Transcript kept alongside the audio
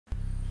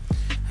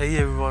Hey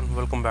everyone,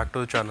 welcome back to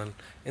the channel.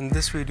 In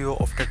this video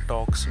of Tech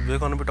Talks, we're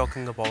going to be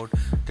talking about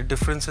the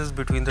differences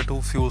between the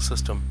two fuel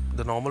systems,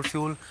 the normal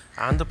fuel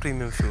and the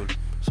premium fuel.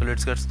 So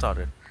let's get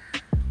started.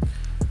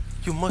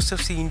 You must have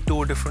seen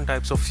two different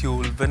types of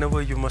fuel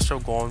whenever you must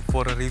have gone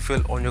for a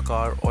refill on your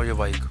car or your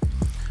bike.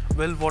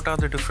 Well, what are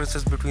the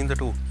differences between the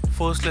two?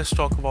 First, let's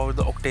talk about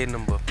the octane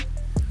number.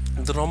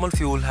 The normal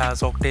fuel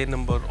has octane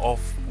number of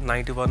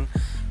 91,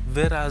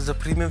 whereas the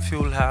premium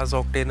fuel has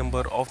octane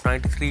number of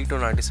 93 to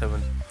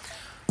 97.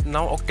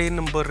 Now octane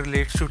number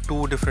relates to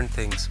two different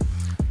things.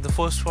 The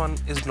first one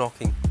is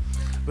knocking.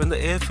 When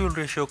the air-fuel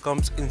ratio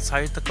comes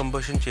inside the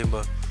combustion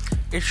chamber,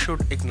 it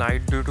should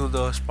ignite due to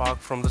the spark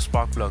from the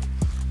spark plug.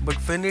 But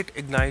when it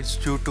ignites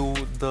due to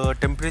the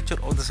temperature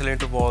of the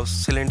cylinder walls,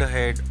 cylinder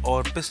head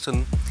or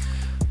piston,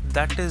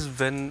 that is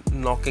when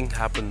knocking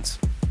happens.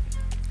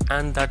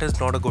 And that is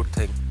not a good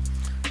thing.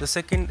 The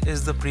second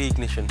is the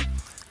pre-ignition.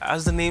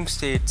 As the name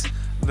states,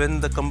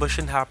 when the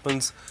combustion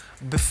happens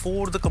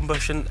before the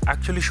combustion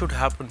actually should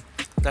happen,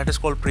 that is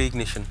called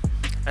pre-ignition.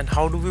 And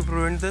how do we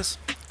prevent this?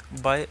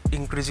 By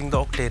increasing the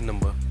octane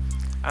number.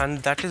 And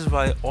that is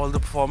why all the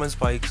performance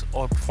bikes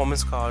or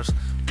performance cars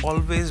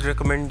always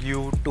recommend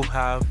you to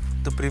have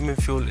the premium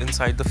fuel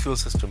inside the fuel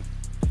system.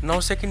 Now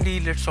secondly,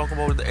 let's talk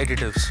about the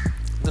additives.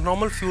 The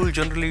normal fuel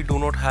generally do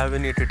not have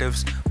any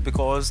additives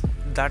because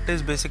that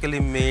is basically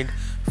made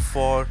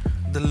for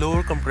the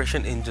lower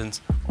compression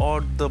engines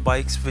or the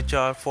bikes which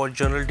are for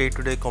general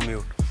day-to-day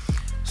commute.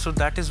 So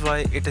that is why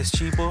it is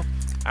cheaper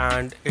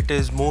and it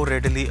is more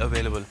readily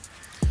available.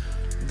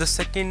 The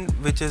second,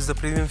 which is the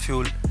premium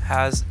fuel,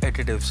 has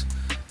additives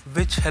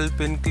which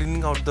help in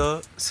cleaning out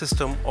the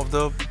system of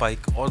the bike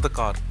or the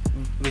car,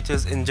 which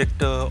is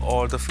injector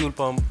or the fuel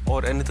pump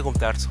or anything of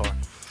that sort.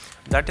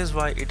 That is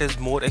why it is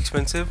more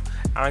expensive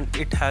and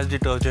it has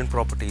detergent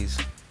properties.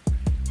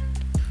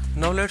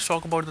 Now let's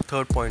talk about the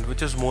third point,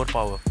 which is more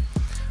power.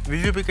 Will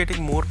you be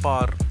getting more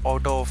power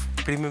out of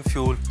premium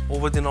fuel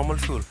over the normal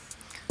fuel?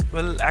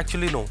 Well,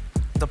 actually no.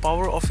 The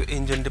power of your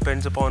engine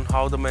depends upon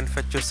how the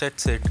manufacturer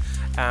sets it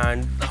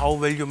and how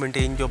well you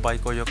maintain your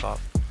bike or your car.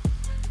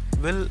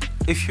 Well,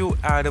 if you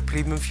add a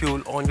premium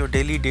fuel on your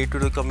daily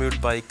day-to-day commute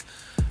bike,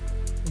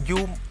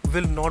 you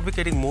will not be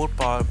getting more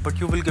power, but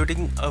you will be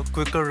getting a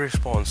quicker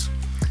response.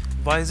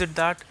 Why is it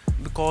that?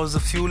 Because the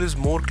fuel is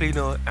more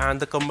cleaner and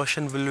the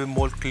combustion will be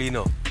more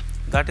cleaner.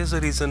 That is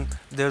the reason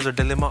there's a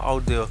dilemma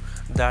out there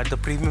that the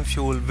premium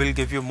fuel will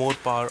give you more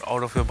power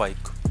out of your bike.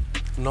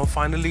 Now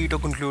finally, to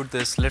conclude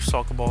this, let's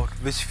talk about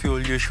which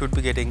fuel you should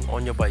be getting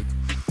on your bike.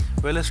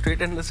 Well, a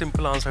straight and a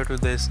simple answer to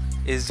this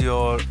is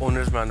your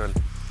owner's manual.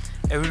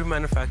 Every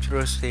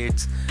manufacturer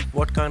states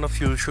what kind of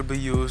fuel should be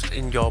used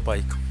in your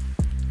bike.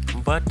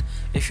 But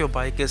if your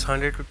bike is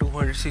 100 to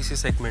 200cc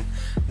segment,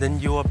 then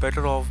you are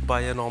better off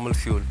by a normal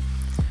fuel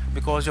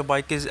because your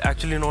bike is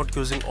actually not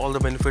using all the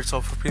benefits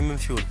of a premium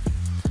fuel.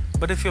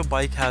 But if your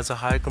bike has a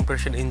higher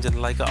compression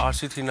engine like a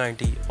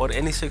RC390 or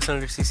any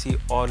 600cc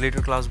or later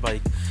class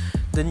bike,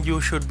 then you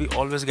should be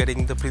always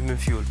getting the premium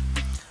fuel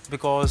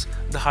because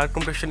the higher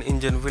compression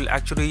engine will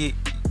actually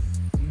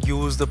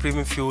use the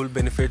premium fuel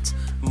benefits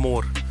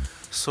more.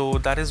 So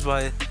that is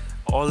why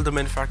all the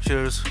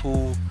manufacturers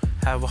who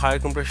have a higher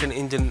compression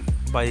engine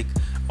bike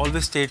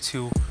always states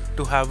you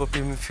to have a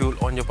premium fuel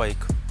on your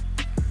bike.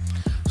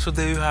 So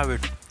there you have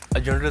it,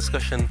 a general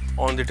discussion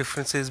on the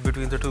differences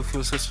between the two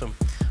fuel systems.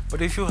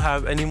 But if you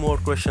have any more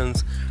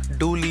questions,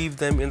 do leave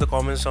them in the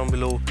comments down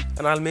below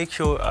and I'll make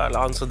sure I'll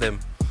answer them.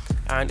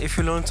 And if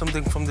you learned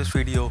something from this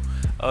video,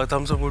 a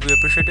thumbs up would be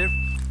appreciated.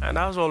 And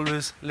as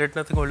always, let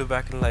nothing hold you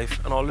back in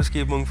life and always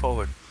keep moving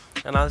forward.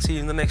 And I'll see you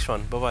in the next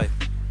one. Bye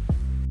bye.